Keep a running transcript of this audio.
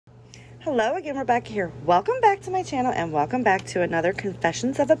Hello again, Rebecca here. Welcome back to my channel and welcome back to another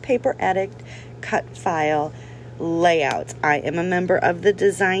Confessions of a Paper Addict cut file layout. I am a member of the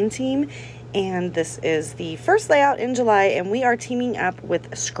design team and this is the first layout in July and we are teaming up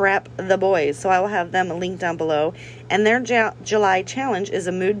with Scrap the Boys. So I will have them linked down below and their July challenge is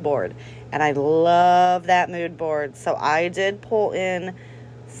a mood board and I love that mood board. So I did pull in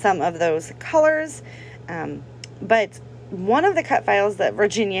some of those colors, but one of the cut files that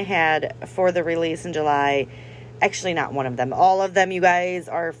Virginia had for the release in July, actually not one of them, all of them, you guys,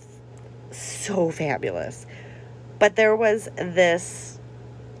 are so fabulous. But there was this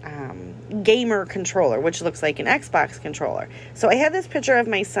gamer controller, which looks like an Xbox controller. So I had this picture of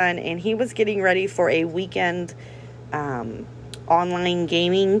my son, and he was getting ready for a weekend online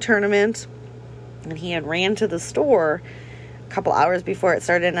gaming tournament. And he had ran to the store couple hours before it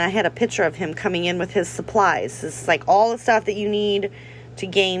started, and I had a picture of him coming in with his supplies. This is like all the stuff that you need to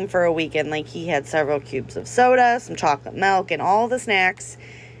game for a weekend. Like he had several cubes of soda, some chocolate milk, and all the snacks.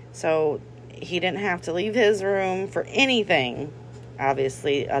 So he didn't have to leave his room for anything,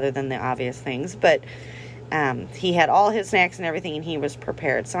 obviously, other than the obvious things. But he had all his snacks and everything, and he was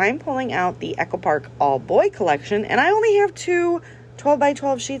prepared. So I'm pulling out the Echo Park All Boy collection, and I only have two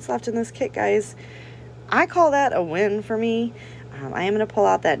 12x12 sheets left in this kit, guys. I call that a win for me. I am going to pull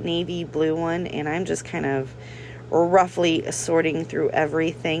out that navy blue one, and I'm just kind of roughly sorting through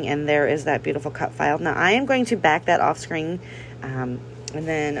everything, and there is that beautiful cut file. Now, I am going to back that off screen, and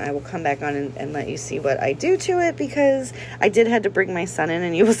then I will come back on and let you see what I do to it, because I did have to bring my son in,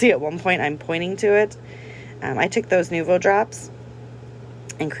 and you will see at one point I'm pointing to it. I took those Nuvo drops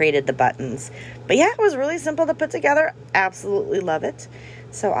and created the buttons. But yeah, it was really simple to put together. Absolutely love it.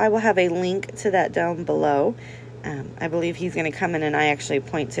 So I will have a link to that down below. I believe he's going to come in and I actually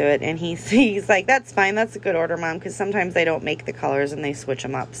point to it. And he's like, that's fine. That's a good order, Mom. Because sometimes they don't make the colors and they switch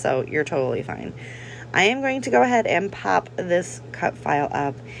them up. So you're totally fine. I am going to go ahead and pop this cut file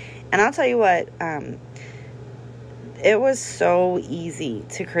up. And I'll tell you what, it was so easy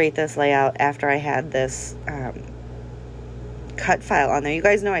to create this layout after I had this cut file on there. You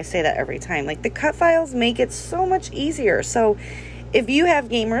guys know I say that every time. Like, the cut files make it so much easier. So if you have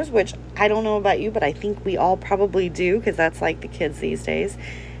gamers, which I don't know about you, but I think we all probably do, because that's like the kids these days,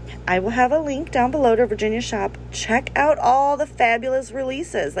 I will have a link down below to Virginia's shop. Check out all the fabulous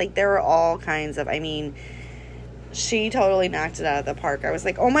releases. Like, there are all kinds of, I mean, she totally knocked it out of the park. I was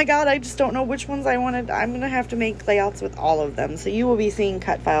like, oh my God, I just don't know which ones I wanted. I'm going to have to make layouts with all of them. So you will be seeing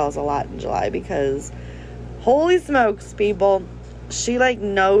cut files a lot in July, because holy smokes, people. She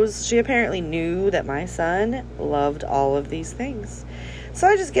apparently knew that my son loved all of these things. So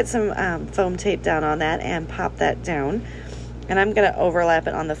I just get some foam tape down on that and pop that down. And I'm going to overlap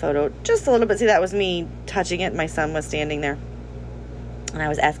it on the photo just a little bit. See, that was me touching it. My son was standing there. And I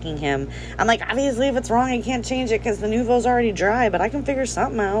was asking him, I'm like, obviously if it's wrong, I can't change it because the Nuvo's already dry, but I can figure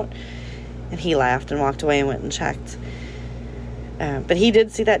something out. And he laughed and walked away and went and checked. But he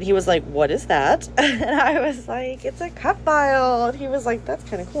did see that, and he was like, what is that? And I was like, it's a cut file. And he was like, that's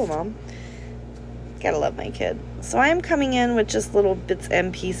kind of cool, Mom. Gotta love my kid. So I am coming in with just little bits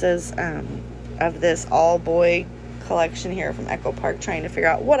and pieces of this all-boy collection here from Echo Park, trying to figure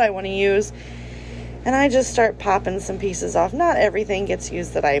out what I want to use. And I just start popping some pieces off. Not everything gets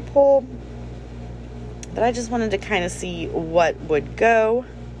used that I pull, but I just wanted to kind of see what would go.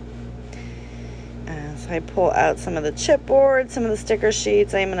 I pull out some of the chipboard, some of the sticker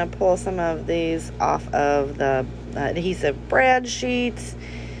sheets. I'm going to pull some of these off of the adhesive brad sheets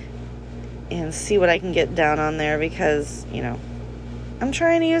and see what I can get down on there, because, you know, I'm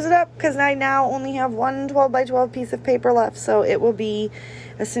trying to use it up, because I now only have one 12x12 piece of paper left. So it will be,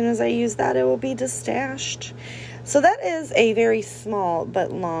 as soon as I use that, it will be destashed. So that is a very small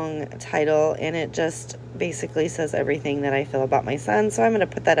but long title, and it just basically says everything that I feel about my son. So I'm going to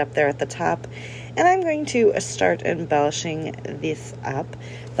put that up there at the top, and I'm going to start embellishing this up.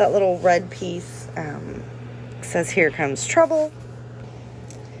 That little red piece says, here comes trouble.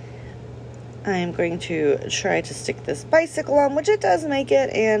 I'm going to try to stick this bicycle on, which it does make it,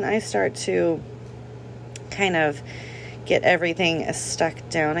 and I start to kind of get everything stuck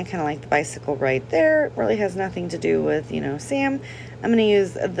down. I kind of like the bicycle right there. It really has nothing to do with, you know, Sam. I'm going to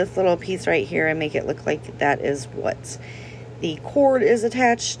use this little piece right here and make it look like that is what the cord is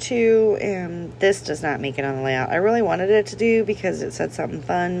attached to, and this does not make it on the layout. I really wanted it to do, because it said something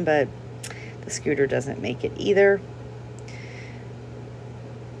fun, but the scooter doesn't make it either.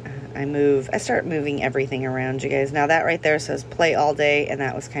 I start moving everything around, you guys. Now that right there says play all day, and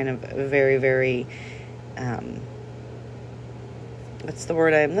that was kind of very, very what's the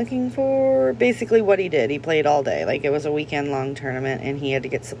word I'm looking for? Basically what he did. He played all day. Like, it was a weekend-long tournament, and he had to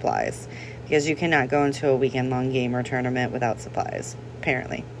get supplies. Because you cannot go into a weekend-long game or tournament without supplies,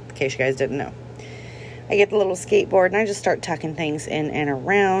 apparently, in case you guys didn't know. I get the little skateboard, and I just start tucking things in and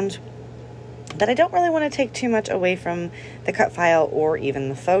around. But I don't really want to take too much away from the cut file or even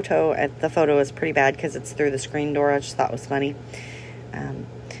the photo. The photo is pretty bad because it's through the screen door. I just thought it was funny.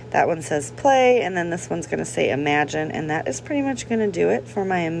 That one says play, and then this one's going to say imagine, and that is pretty much going to do it for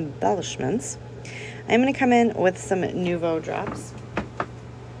my embellishments. I'm going to come in with some Nouveau drops.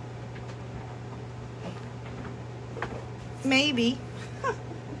 Maybe.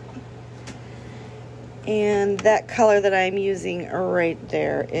 And that color that I'm using right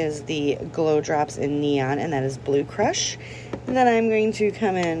there is the Glow Drops in Neon, and that is Blue Crush. And then I'm going to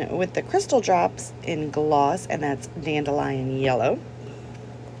come in with the Crystal Drops in Gloss, and that's Dandelion Yellow.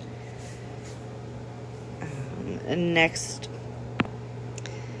 Next,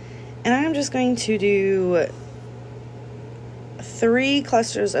 and I'm just going to do 3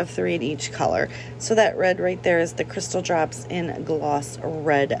 clusters of 3 in each color. So that red right there is the Crystal Drops in Gloss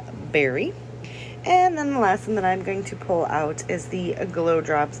Red Berry. And then the last one that I'm going to pull out is the Glow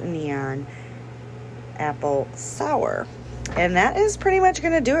Drops Neon Apple Sour. And that is pretty much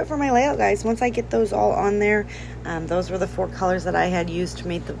going to do it for my layout, guys. Once I get those all on there, those were the 4 colors that I had used to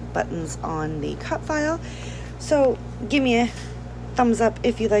make the buttons on the cut file. So give me a thumbs up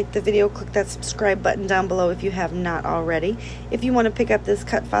if you liked the video. Click that subscribe button down below if you have not already. If you want to pick up this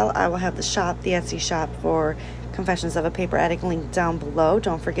cut file, I will have the shop, the Etsy shop for Confessions of a Paper Addict, link down below.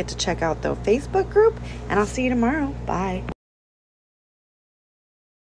 Don't forget to check out the Facebook group, and I'll see you tomorrow. Bye.